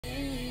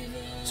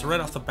So right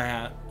off the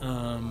bat,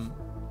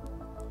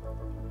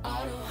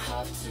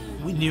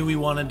 we knew we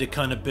wanted to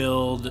kind of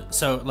build,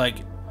 so like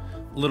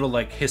little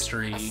like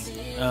history.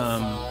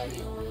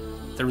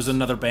 There was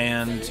another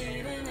band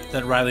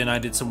that Riley and I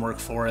did some work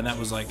for, and that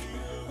was like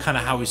kind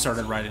of how we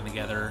started writing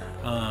together.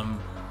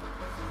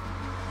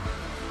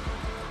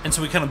 And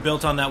so we kind of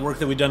built on that work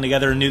that we'd done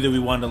together and knew that we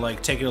wanted to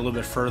like take it a little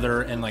bit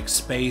further, and like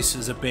space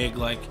is a big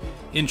like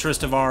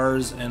interest of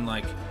ours, and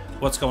like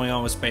what's going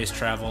on with space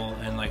travel,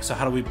 and like so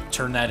how do we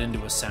turn that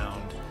into a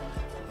sound.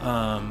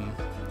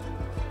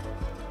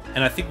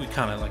 And I think we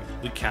kind of like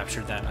we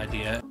captured that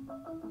idea.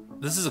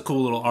 This is a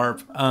cool little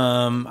ARP.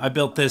 I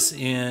built this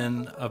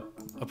in a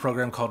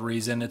program called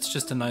Reason. It's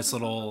just a nice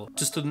little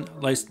little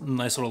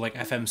like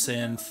FM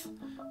synth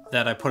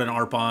that I put an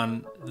ARP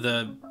on.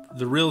 The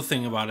real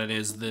thing about it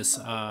is this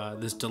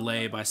this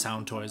delay by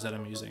Sound Toys that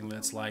I'm using.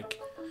 That's like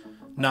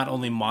not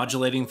only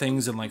modulating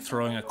things and like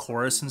throwing a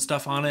chorus and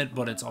stuff on it,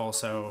 but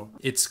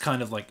it's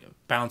kind of like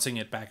bouncing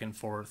it back and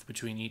forth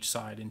between each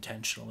side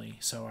intentionally.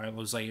 So I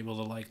was like able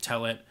to like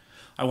tell it,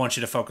 I want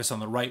you to focus on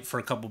the right for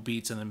a couple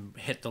beats and then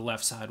hit the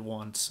left side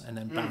once and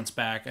then bounce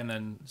back and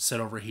then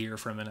sit over here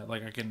for a minute.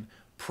 Like I can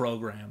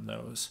program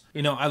those.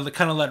 You know, I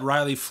kind of let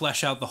Riley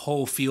flesh out the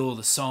whole feel of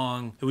the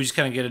song. We just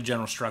kind of get a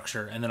general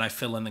structure and then I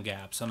fill in the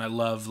gaps. And I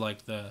love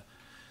like the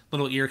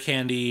little ear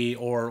candy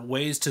or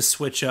ways to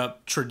switch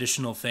up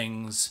traditional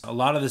things. A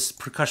lot of this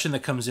percussion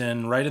that comes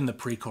in right in the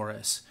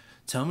pre-chorus.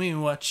 Tell me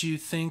what you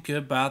think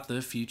about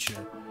the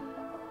future.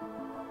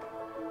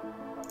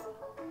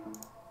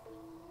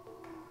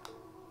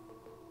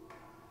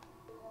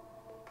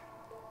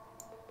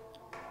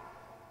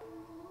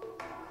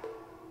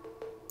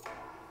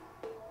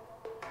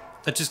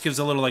 That just gives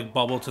a little like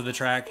bubble to the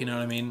track, you know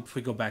what I mean? If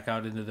we go back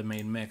out into the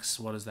main mix,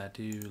 what does that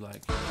do?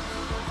 Like,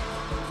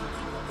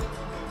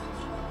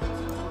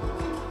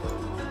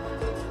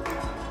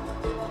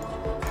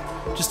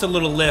 just a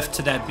little lift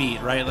to that beat,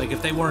 right? Like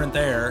if they weren't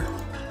there,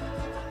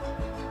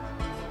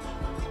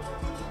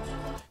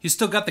 you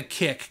still got the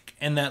kick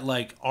and that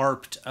like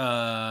arped,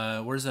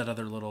 where's that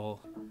other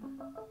little...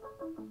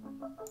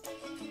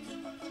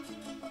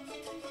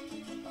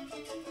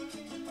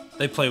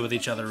 They play with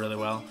each other really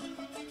well.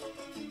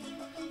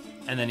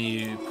 And then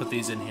you put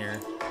these in here.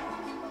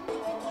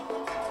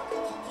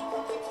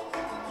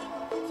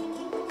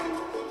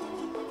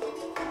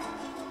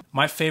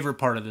 My favorite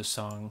part of this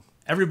song,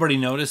 everybody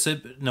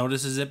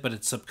notices it, but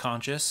it's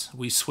subconscious.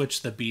 We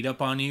switch the beat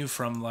up on you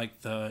from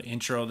like the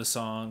intro of the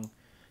song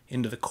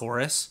into the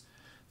chorus.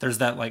 There's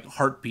that like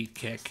heartbeat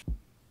kick,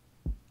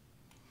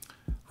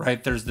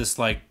 right? There's this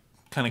like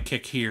kind of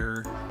kick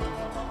here.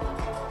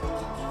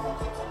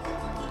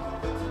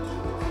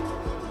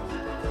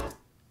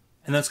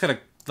 And that's got a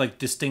like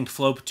distinct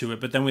flow to it,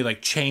 but then we like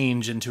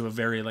change into a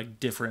very like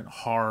different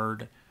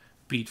hard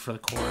beat for the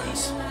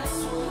chorus.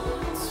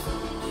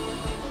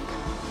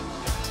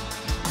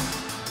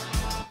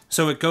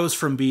 So it goes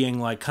from being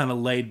like kind of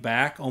laid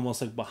back,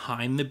 almost like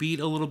behind the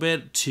beat a little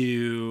bit,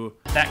 to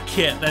that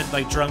kit, that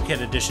like drum kit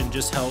addition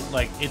just helped,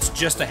 like it's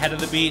just ahead of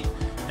the beat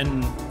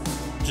and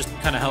just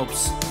kind of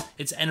helps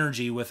its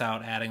energy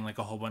without adding like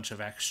a whole bunch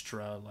of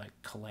extra like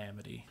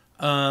calamity.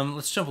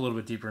 Let's jump a little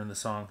bit deeper in the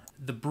song.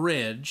 The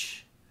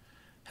bridge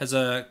has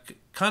a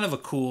kind of a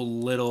cool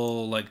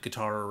little like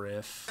guitar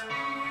riff.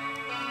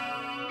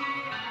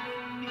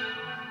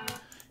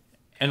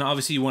 And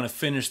obviously you want to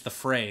finish the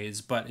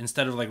phrase, but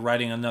instead of like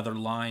writing another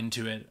line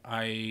to it,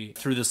 I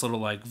threw this little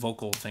like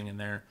vocal thing in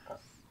there.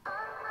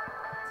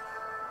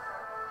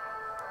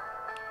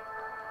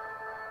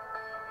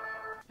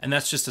 And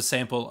that's just a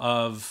sample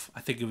of, I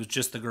think it was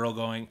just the girl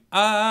going,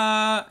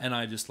 ah, and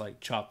I just like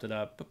chopped it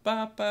up,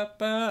 ba, ba,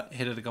 ba,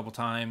 hit it a couple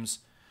times,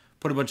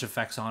 put a bunch of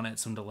effects on it,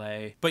 some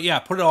delay. But yeah,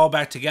 put it all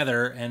back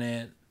together and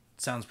it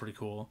sounds pretty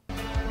cool.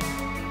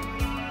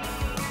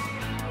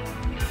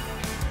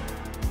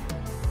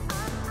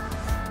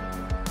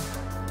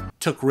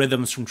 Took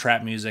rhythms from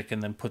trap music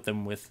and then put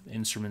them with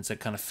instruments that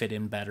kind of fit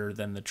in better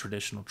than the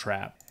traditional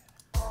trap.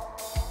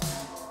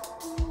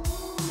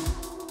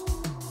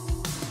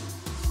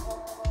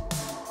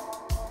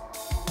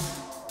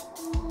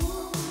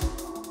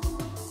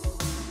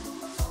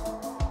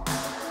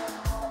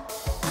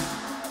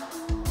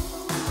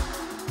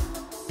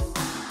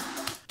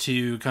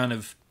 To kind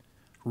of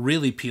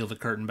really peel the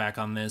curtain back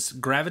on this,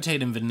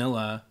 Gravitate and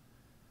Vanilla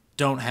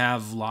don't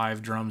have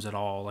live drums at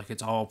all. Like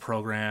it's all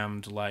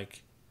programmed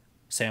like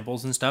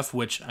samples and stuff,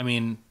 which I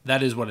mean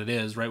that is what it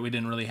is, right? We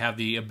didn't really have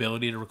the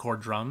ability to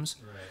record drums,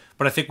 right.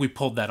 But I think we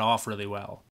pulled that off really well.